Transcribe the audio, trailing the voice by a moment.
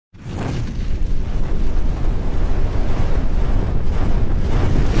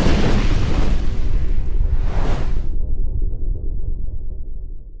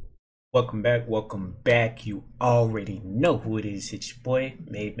Welcome back. You already know who it is. It's your boy,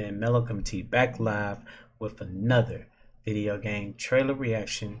 MadeMenMelo, coming to you back live with another video game trailer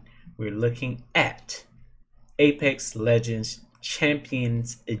reaction. We're looking at Apex Legends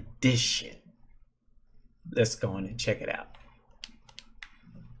Champions Edition. Let's go on and check it out.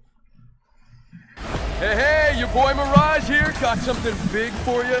 Hey, your boy Mirage here. Got something big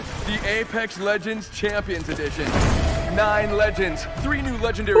for you. The Apex Legends Champions Edition. 9 legends, 3 new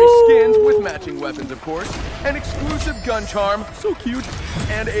legendary skins with matching weapons, of course, an exclusive gun charm, so cute,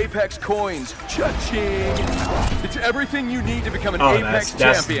 and Apex coins. Cha-ching! It's everything you need to become an Apex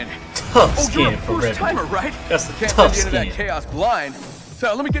champion. Tough skin. You're a first timer, right? That's a Can't tough send you into skin. that chaos blind.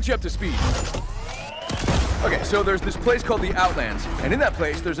 So let me get you up to speed. Okay, so there's this place called the Outlands, and in that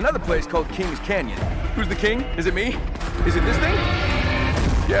place, there's another place called King's Canyon. Who's the king? Is it me? Is it this thing?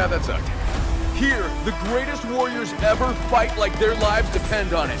 Yeah, that sucked. Here, the greatest warriors ever fight like their lives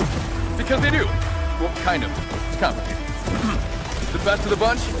depend on it. Because they do. Well, kind of. It's complicated. The best of the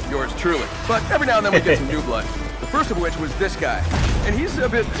bunch, yours truly. But every now and then we get some new blood. The first of which was this guy. And he's a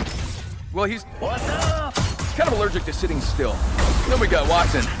bit... well, he's... what's up? Kind of allergic to sitting still. Then we got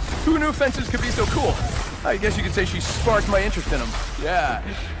Watson. Who knew fences could be so cool? I guess you could say she sparked my interest in them. Yeah,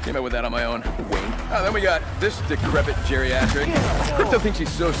 came up with that on my own. Wink. Then we got this decrepit geriatric. Crypto thinks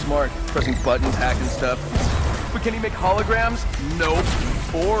he's so smart, pressing buttons, hacking stuff. But can he make holograms? Nope.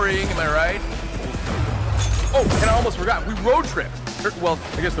 Boring, am I right? Oh, and I almost forgot, we road tripped. Well,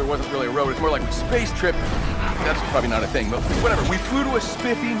 I guess there wasn't really a road, it's more like a space trip. That's probably not a thing, but whatever. We flew to a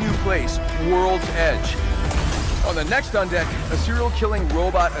spiffy new place, World's Edge. On the next on deck, a serial-killing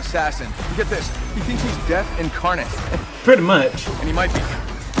robot assassin. Get this, he thinks he's death incarnate. Pretty much. And he might be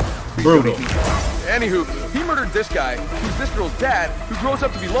brutal. Anywho, he murdered this guy, who's this girl's dad, who grows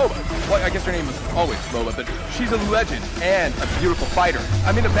up to be Loba. Well, I guess her name was always Loba, but she's a legend and a beautiful fighter.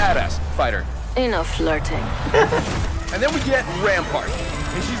 I mean a badass fighter. Enough flirting. And then we get Rampart,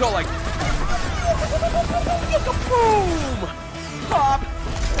 and she's all like, boom! Pop!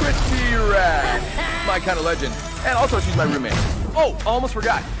 Pretty rad. My kind of legend. And also she's my roommate. Oh, almost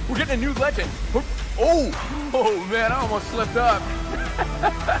forgot. We're getting a new legend. Oh man, I almost slipped up.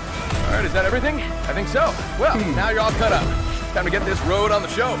 Alright, is that everything? I think so. Well, now you're all cut up. Time to get this road on the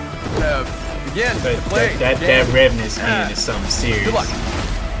show. Begin to play. That Revenant skin is something serious. Good luck.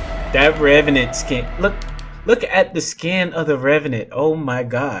 That Revenant skin. Look at the skin of the Revenant. Oh my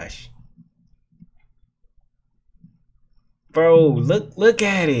gosh. Bro, look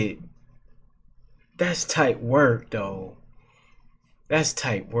at it. That's tight work though. That's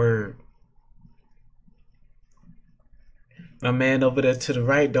tight work. My man over there to the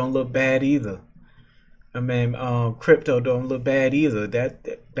right don't look bad either. My man Crypto don't look bad either.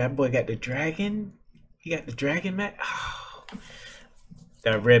 That boy got the dragon. He got the dragon man. Oh.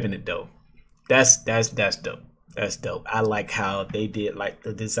 That Revenant though. That's dope. That's dope. I like how they did like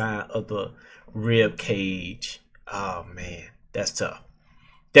the design of the rib cage. Oh man, that's tough.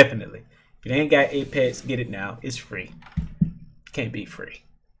 Definitely. If you ain't got Apex, get it now. It's free. Can't be free.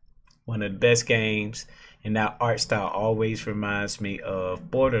 One of the best games, and that art style always reminds me of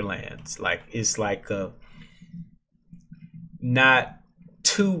Borderlands. Like it's like a not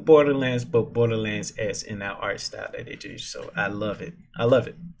two Borderlands, but Borderlands-esque in that art style that they do. So I love it. I love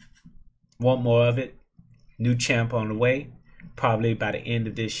it. Want more of it? New champ on the way, probably by the end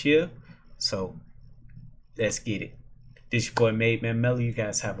of this year. So let's get it. This your boy MadeMenMelo. You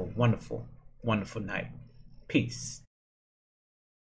guys have a wonderful, wonderful night. Peace.